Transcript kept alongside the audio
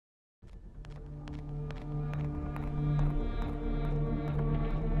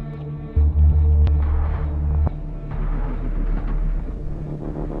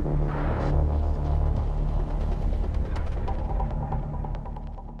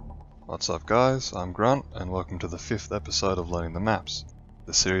What's up guys, I'm Grunt and welcome to the 5th episode of Learning the Maps,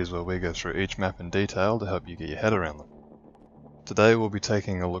 the series where we go through each map in detail to help you get your head around them. Today we'll be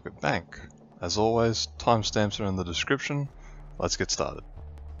taking a look at Bank. As always, timestamps are in the description. Let's get started.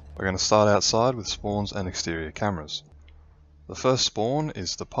 We're going to start outside with spawns and exterior cameras. The first spawn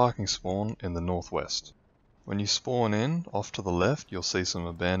is the parking spawn in the northwest. When you spawn in, off to the left you'll see some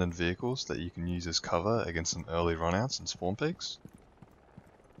abandoned vehicles that you can use as cover against some early runouts and spawn peaks.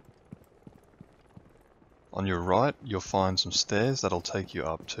 On your right, you'll find some stairs that'll take you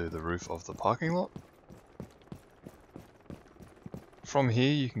up to the roof of the parking lot. From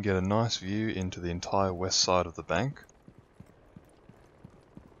here you can get a nice view into the entire west side of the bank.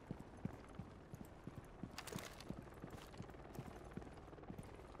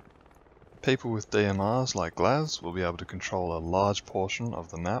 People with DMRs like Glaz will be able to control a large portion of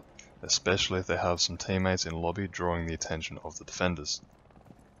the map, especially if they have some teammates in lobby drawing the attention of the defenders.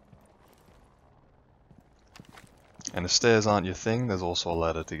 And if stairs aren't your thing, there's also a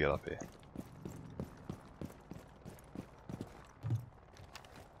ladder to get up here.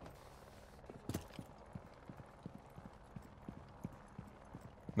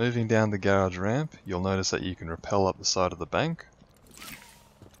 Moving down the garage ramp, you'll notice that you can rappel up the side of the bank.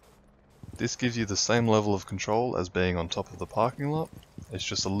 This gives you the same level of control as being on top of the parking lot. It's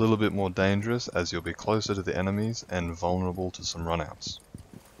just a little bit more dangerous as you'll be closer to the enemies and vulnerable to some runouts.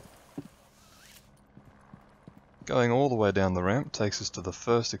 Going all the way down the ramp takes us to the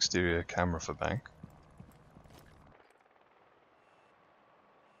first exterior camera for Bank.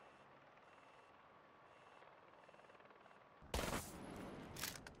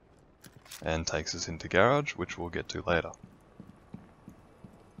 And takes us into garage, which we'll get to later.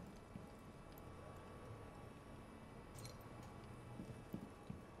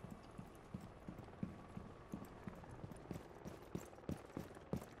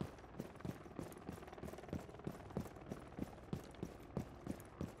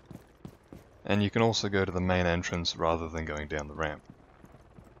 And you can also go to the main entrance rather than going down the ramp.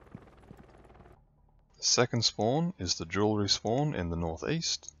 The second spawn is the jewelry spawn in the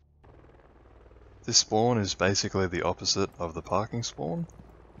northeast. This spawn is basically the opposite of the parking spawn,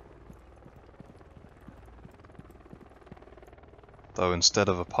 though instead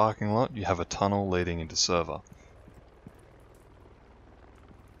of a parking lot you have a tunnel leading into server,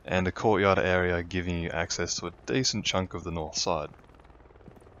 and a courtyard area giving you access to a decent chunk of the north side.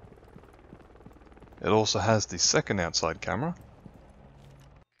 It also has the second outside camera,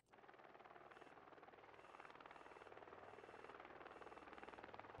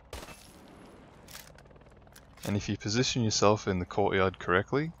 and if you position yourself in the courtyard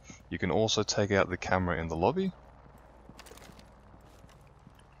correctly, you can also take out the camera in the lobby,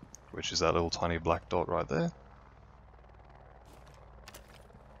 which is that little tiny black dot right there,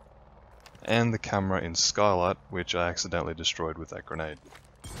 and the camera in Skylight, which I accidentally destroyed with that grenade.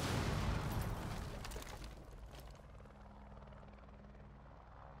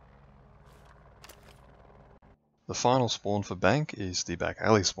 The final spawn for Bank is the back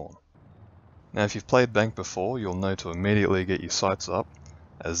alley spawn. Now if you've played Bank before, you'll know to immediately get your sights up,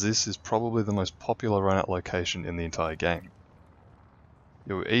 as this is probably the most popular runout location in the entire game.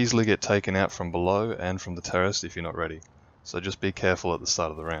 You'll easily get taken out from below and from the terrace if you're not ready, so just be careful at the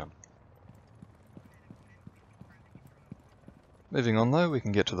start of the round. Moving on though, we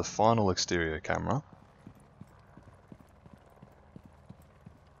can get to the final exterior camera.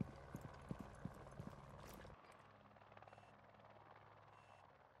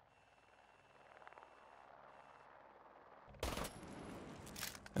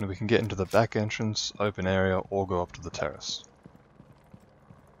 And we can get into the back entrance, open area, or go up to the terrace.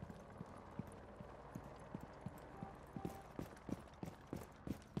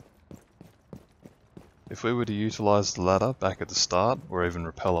 If we were to utilise the ladder back at the start, or even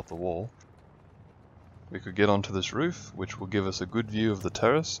rappel up the wall, we could get onto this roof, which will give us a good view of the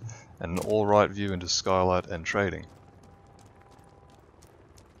terrace, and an alright view into Skylight and trading.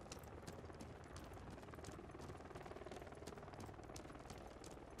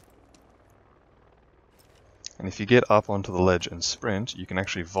 And if you get up onto the ledge and sprint, you can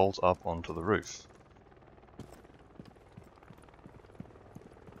actually vault up onto the roof.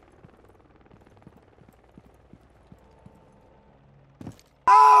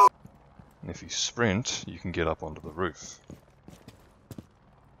 And if you sprint, you can get up onto the roof.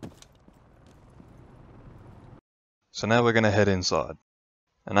 So now we're going to head inside.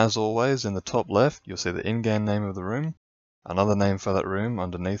 And as always, in the top left, you'll see the in-game name of the room, another name for that room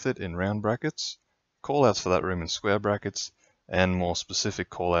underneath it in round brackets, callouts for that room in square brackets, and more specific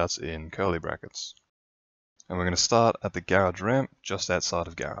callouts in curly brackets. And we're going to start at the garage ramp just outside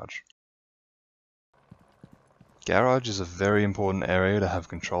of garage. Garage is a very important area to have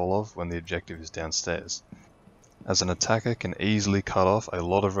control of when the objective is downstairs, as an attacker can easily cut off a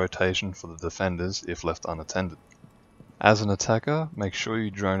lot of rotation for the defenders if left unattended. As an attacker, make sure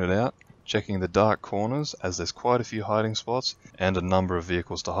you drone it out, checking the dark corners as there's quite a few hiding spots and a number of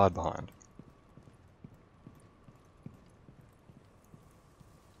vehicles to hide behind.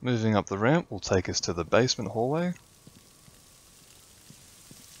 Moving up the ramp will take us to the basement hallway,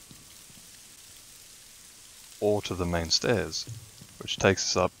 or to the main stairs, which takes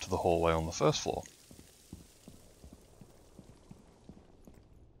us up to the hallway on the first floor.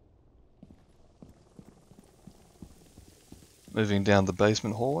 Moving down the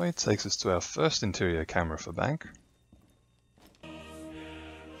basement hallway takes us to our first interior camera for bank.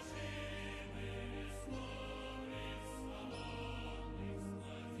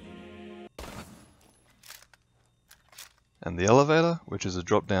 And the elevator, which is a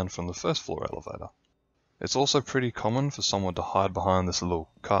drop down from the first floor elevator. It's also pretty common for someone to hide behind this little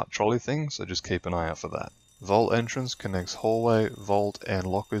cart trolley thing, so just keep an eye out for that. Vault entrance connects hallway, vault, and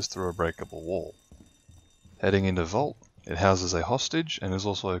lockers through a breakable wall. Heading into vault, it houses a hostage and is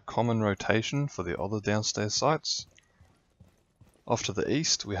also a common rotation for the other downstairs sites. Off to the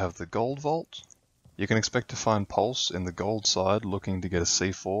east we have the gold vault. You can expect to find Pulse in the gold side looking to get a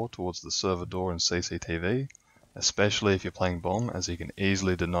C4 towards the server door and CCTV, especially if you're playing bomb, as he can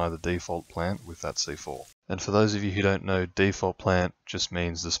easily deny the default plant with that C4. And for those of you who don't know, default plant just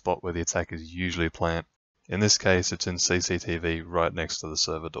means the spot where the attackers usually plant. In this case it's in CCTV right next to the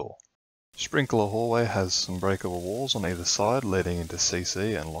server door. Sprinkler hallway has some breakable walls on either side leading into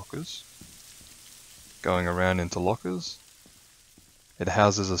CC and lockers. Going around into lockers, it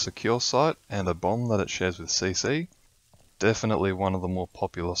houses a secure site and a bomb that it shares with CC, definitely one of the more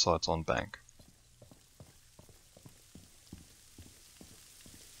popular sites on bank.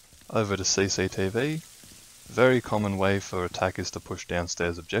 Over to CCTV, very common way for attackers to push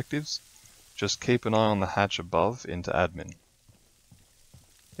downstairs objectives, just keep an eye on the hatch above into admin.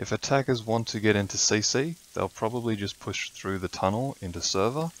 If attackers want to get into CC, they'll probably just push through the tunnel into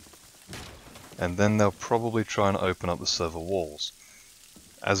server, and then they'll probably try and open up the server walls.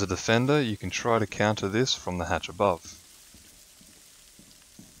 As a defender, you can try to counter this from the hatch above.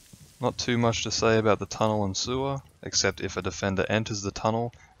 Not too much to say about the tunnel and sewer, except if a defender enters the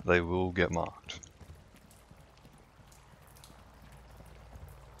tunnel, they will get marked.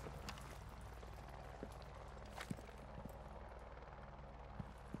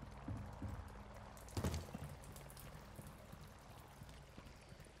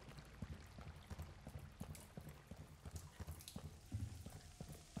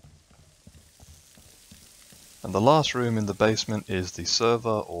 And the last room in the basement is the server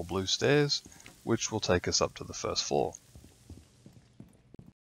or blue stairs, which will take us up to the first floor.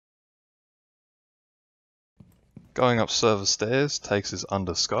 Going up server stairs takes us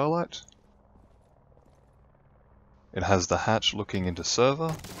under skylight. It has the hatch looking into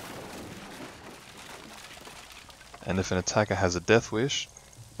server, and if an attacker has a death wish,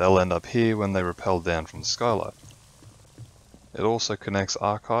 they'll end up here when they rappel down from the skylight. It also connects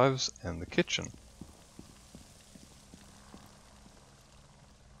archives and the kitchen.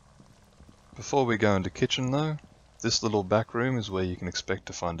 Before we go into kitchen though, this little back room is where you can expect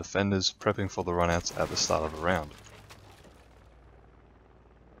to find defenders prepping for the runouts at the start of the round.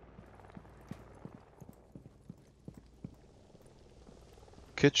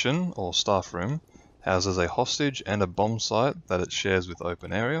 Kitchen, or staff room, houses a hostage and a bomb site that it shares with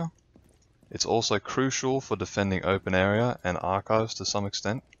open area. It's also crucial for defending open area and archives to some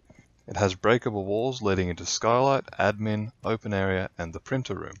extent. It has breakable walls leading into skylight, admin, open area, and the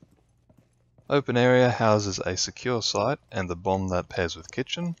printer room. Open area houses a secure site and the bomb that pairs with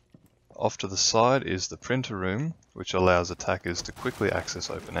kitchen. Off to the side is the printer room, which allows attackers to quickly access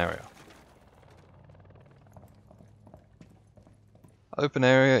open area. Open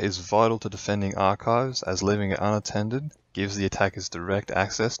area is vital to defending archives, as leaving it unattended gives the attackers direct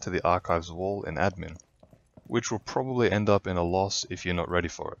access to the archives wall in admin, which will probably end up in a loss if you're not ready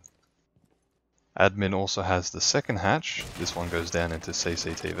for it. Admin also has the second hatch, this one goes down into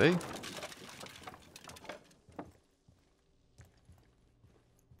CCTV.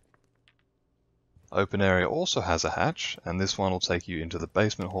 Open area also has a hatch, and this one will take you into the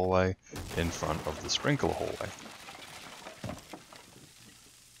basement hallway in front of the sprinkler hallway.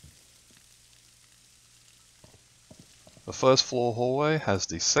 The first floor hallway has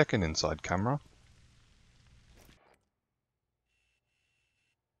the second inside camera.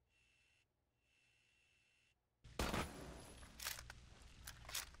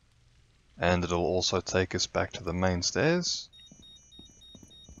 And it'll also take us back to the main stairs.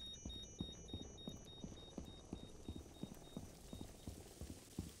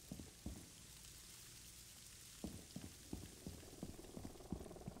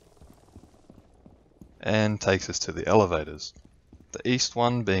 and takes us to the elevators. The east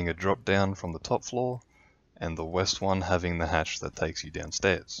one being a drop down from the top floor, and the west one having the hatch that takes you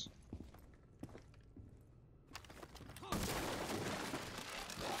downstairs.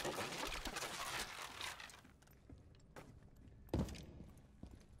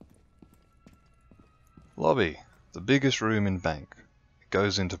 Lobby, the biggest room in Bank. It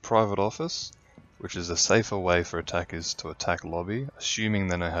goes into private office, which is a safer way for attackers to attack lobby, assuming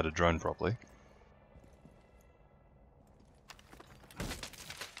they know how to drone properly.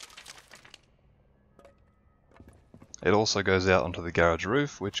 It also goes out onto the garage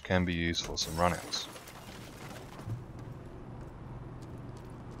roof, which can be used for some runouts.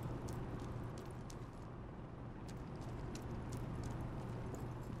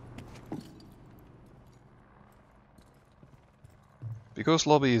 Because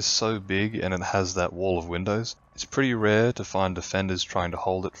lobby is so big and it has that wall of windows, it's pretty rare to find defenders trying to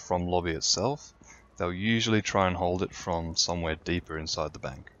hold it from lobby itself. They'll usually try and hold it from somewhere deeper inside the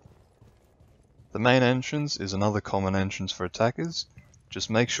bank. The main entrance is another common entrance for attackers. Just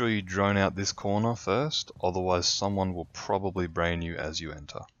make sure you drone out this corner first, otherwise someone will probably brain you as you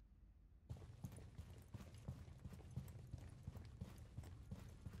enter.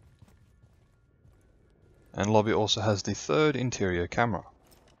 And lobby also has the third interior camera.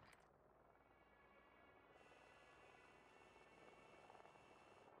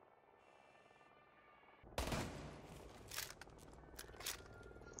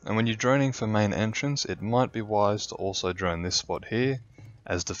 And when you're droning for main entrance, it might be wise to also drone this spot here,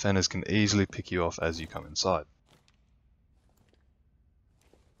 as defenders can easily pick you off as you come inside.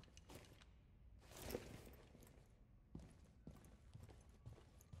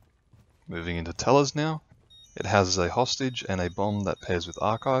 Moving into tellers now, it houses a hostage and a bomb that pairs with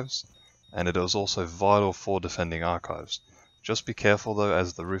archives, and it is also vital for defending archives. Just be careful though,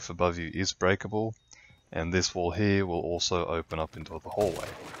 as the roof above you is breakable, and this wall here will also open up into the hallway.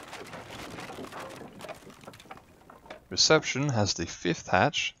 Reception has the fifth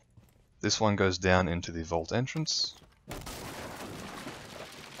hatch. This one goes down into the vault entrance.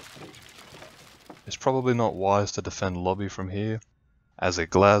 It's probably not wise to defend lobby from here, as a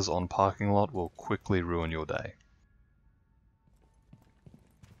glass on parking lot will quickly ruin your day.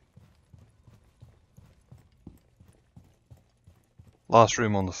 Last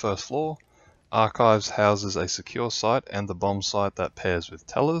room on the first floor. Archives houses a secure site and the bomb site that pairs with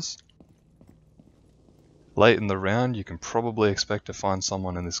tellers. Late in the round you can probably expect to find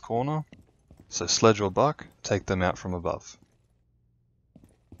someone in this corner, so sledge or buck, take them out from above.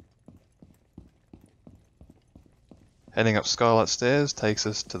 Heading up skylight stairs takes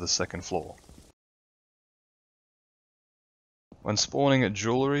us to the second floor. When spawning at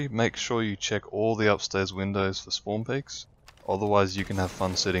jewellery, make sure you check all the upstairs windows for spawn peaks. Otherwise you can have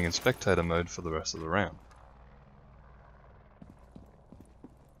fun sitting in spectator mode for the rest of the round.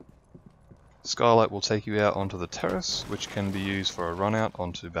 Skylight will take you out onto the terrace, which can be used for a run out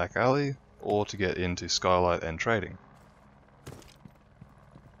onto back alley, or to get into skylight and trading.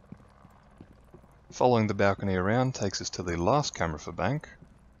 Following the balcony around takes us to the last camera for Bank.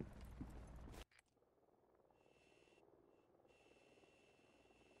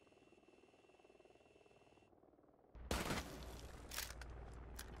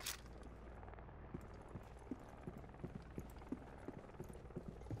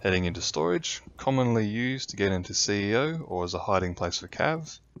 Heading into storage, commonly used to get into CEO or as a hiding place for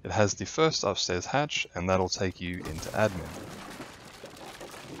Cav. It has the first upstairs hatch and that'll take you into admin.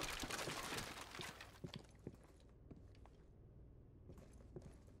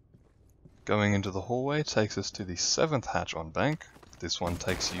 Going into the hallway takes us to the 7th hatch on Bank. This one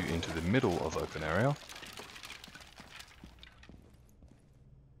takes you into the middle of open area.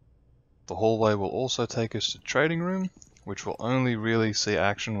 The hallway will also take us to trading room, which will only really see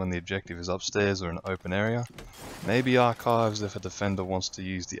action when the objective is upstairs or in open area. Maybe archives if a defender wants to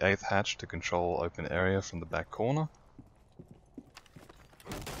use the 8th hatch to control open area from the back corner.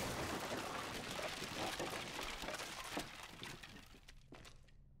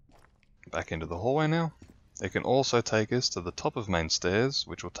 Back into the hallway now. It can also take us to the top of main stairs,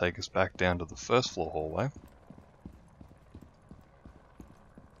 which will take us back down to the first floor hallway.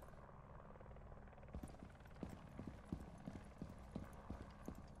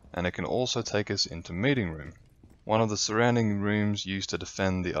 And it can also take us into meeting room, one of the surrounding rooms used to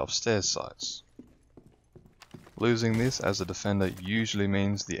defend the upstairs sites. Losing this as a defender usually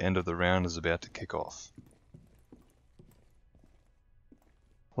means the end of the round is about to kick off.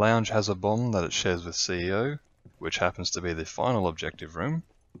 Lounge has a bomb that it shares with CEO, which happens to be the final objective room.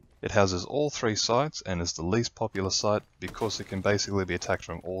 It houses all 3 sites and is the least popular site because it can basically be attacked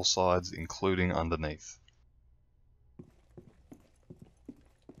from all sides, including underneath.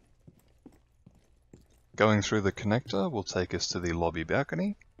 Going through the connector will take us to the lobby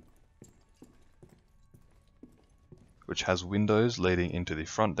balcony, which has windows leading into the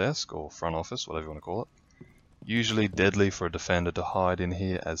front desk or front office, whatever you want to call it. Usually deadly for a defender to hide in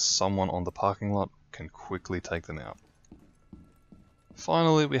here, as someone on the parking lot can quickly take them out.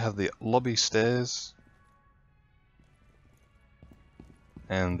 Finally, we have the lobby stairs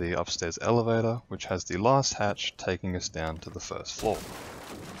and the upstairs elevator, which has the last hatch taking us down to the first floor.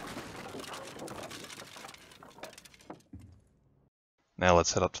 Now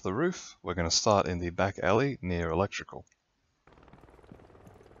let's head up to the roof. We're going to start in the back alley near electrical.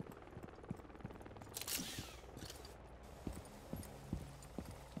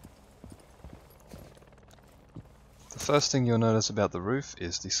 The first thing you'll notice about the roof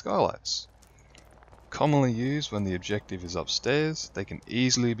is the skylights. Commonly used when the objective is upstairs, they can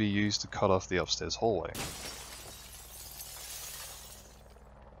easily be used to cut off the upstairs hallway.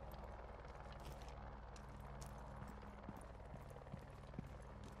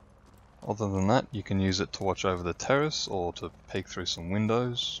 Other than that, you can use it to watch over the terrace or to peek through some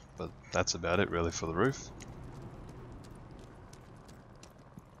windows, but that's about it really for the roof.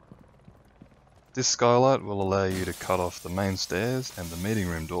 This skylight will allow you to cut off the main stairs and the meeting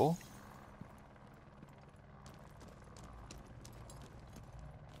room door.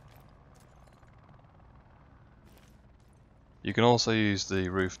 You can also use the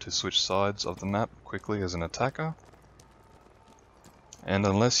roof to switch sides of the map quickly as an attacker. And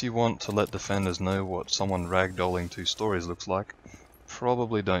unless you want to let defenders know what someone ragdolling 2 stories looks like,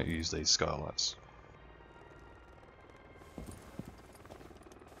 probably don't use these skylights.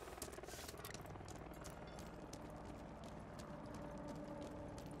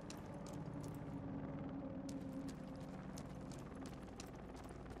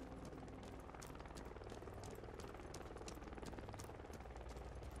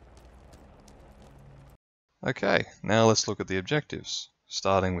 Okay, now let's look at the objectives,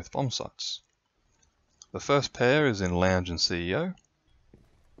 starting with bomb sites. The first pair is in Lounge and CEO.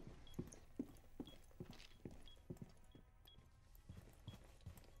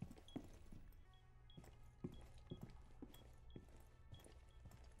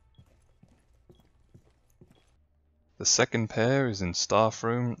 The second pair is in Staff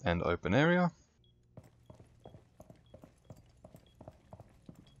Room and Open Area.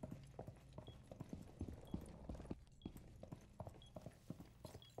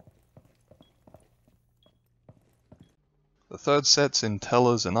 The third set's in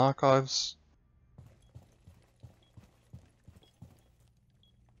Tellers and Archives.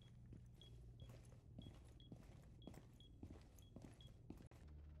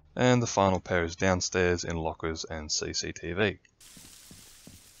 And the final pair is downstairs in Lockers and CCTV.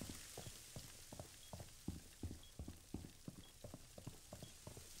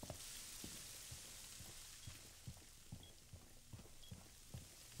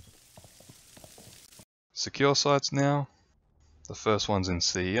 Secure sites now. The first one's in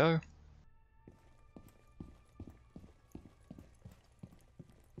CEO.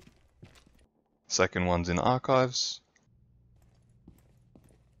 Second one's in Archives.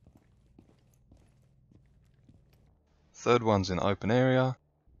 Third one's in Open Area.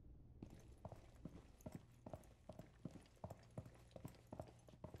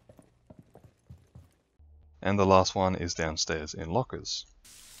 And the last one is downstairs in Lockers.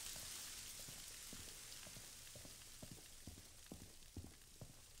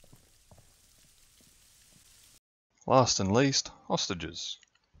 Last and least, hostages.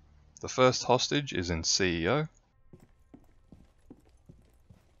 The first hostage is in CEO.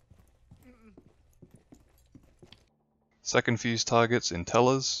 Second Fuze target's in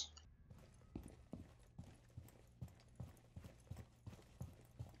Tellers.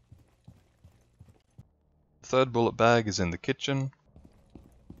 Third bullet bag is in the kitchen.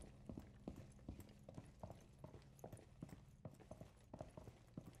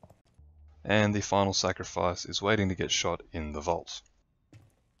 And the final sacrifice is waiting to get shot in the vault.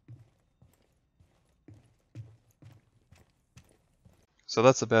 So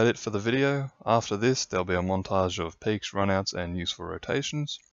that's about it for the video. After this there'll be a montage of peaks, runouts and useful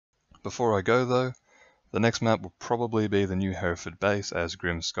rotations. Before I go though, the next map will probably be the new Hereford base, as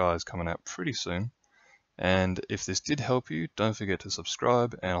Grim Sky is coming out pretty soon. And if this did help you, don't forget to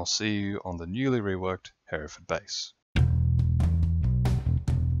subscribe, and I'll see you on the newly reworked Hereford base.